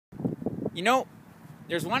You know,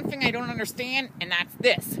 there's one thing I don't understand, and that's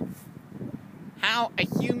this. How a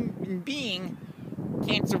human being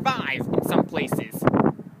can't survive in some places.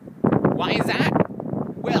 Why is that?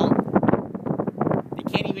 Well, they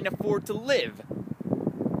can't even afford to live.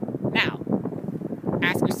 Now,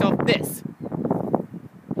 ask yourself this.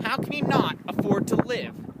 How can you not afford to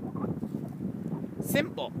live?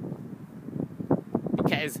 Simple.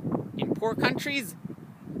 Because in poor countries,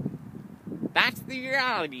 that's the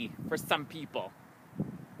reality for some people.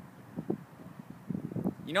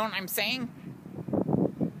 You know what I'm saying?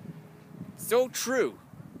 So true.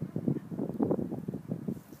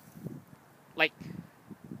 Like,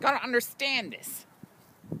 gotta understand this.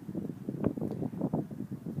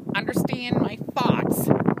 Understand my thoughts.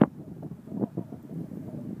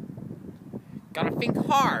 Gotta think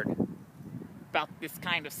hard about this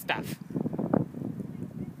kind of stuff.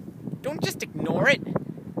 Don't just ignore it.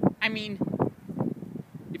 I mean,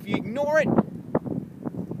 if you ignore it,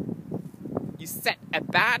 you set a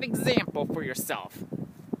bad example for yourself.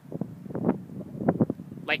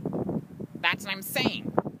 Like, that's what I'm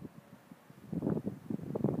saying.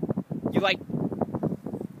 You,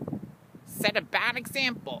 set a bad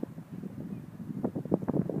example.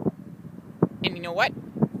 And you know what?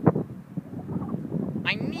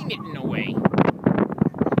 I mean it in a way.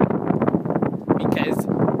 Because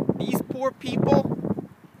these poor people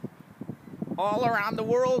all around the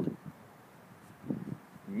world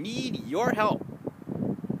need your help.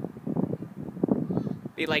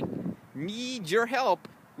 They need your help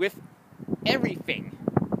with everything.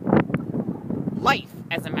 Life,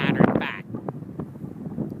 as a matter of fact.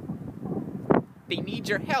 They need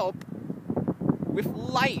your help with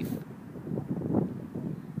life.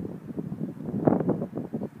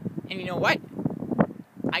 And you know what?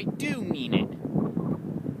 I do mean it.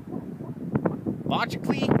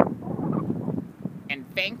 Logically and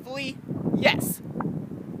thankfully, yes.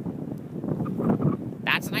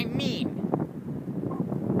 That's what I mean.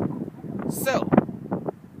 So,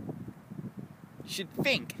 you should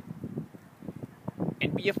think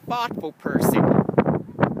and be a thoughtful person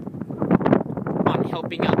on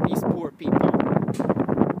helping out these poor people.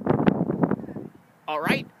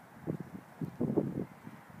 Alright?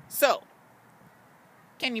 So,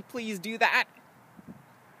 can you please do that?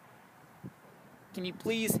 Can you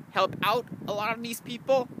please help out a lot of these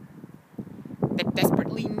people that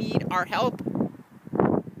desperately need our help?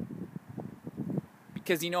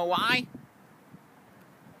 Because you know why?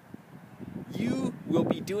 You will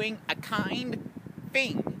be doing a kind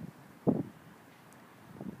thing.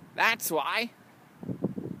 That's why.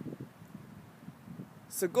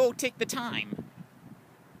 So go take the time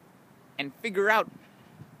and figure out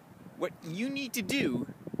what you need to do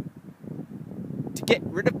to get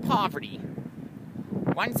rid of poverty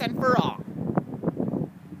once and for all.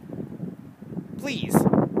 Please.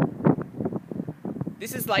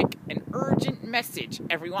 This is like an urgent message,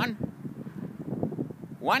 everyone.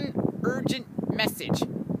 One urgent message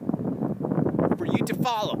for you to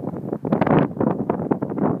follow.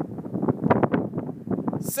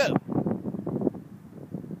 So,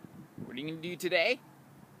 what are you going to do today?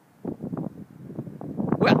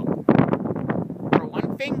 Well, for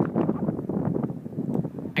one thing,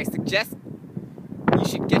 I suggest you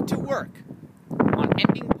should get to work on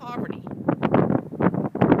ending poverty.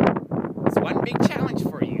 It's one big challenge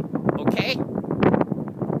for you, okay?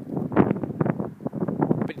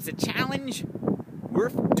 But it's a challenge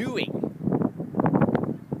worth doing.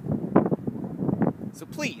 So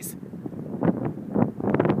please,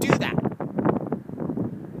 do that.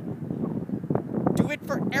 Do it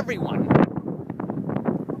for everyone.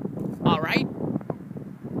 Alright?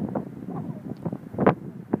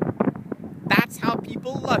 That's how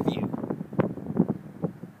people love you.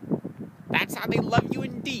 That's how they love you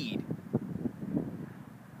indeed.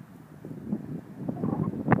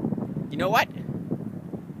 You know what?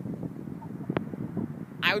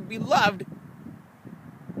 I would be loved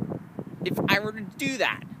if I were to do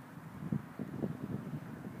that.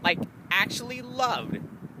 Like, actually loved.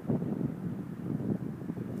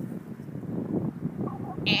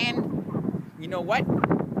 And, you know what?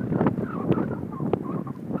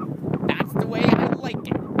 That's the way I like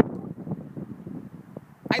it.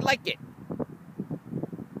 I like it.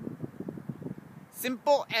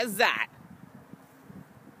 Simple as that.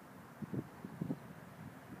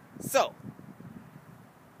 So,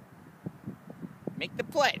 make the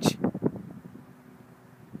pledge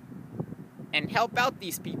and help out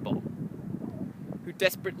these people who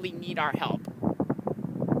desperately need our help.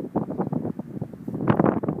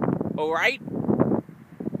 Alright?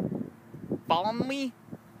 Follow me?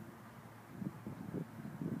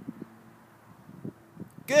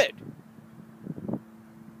 Good.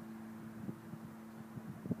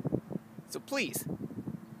 So please,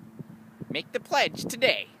 make the pledge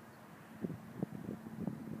today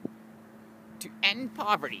to end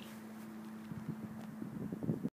poverty.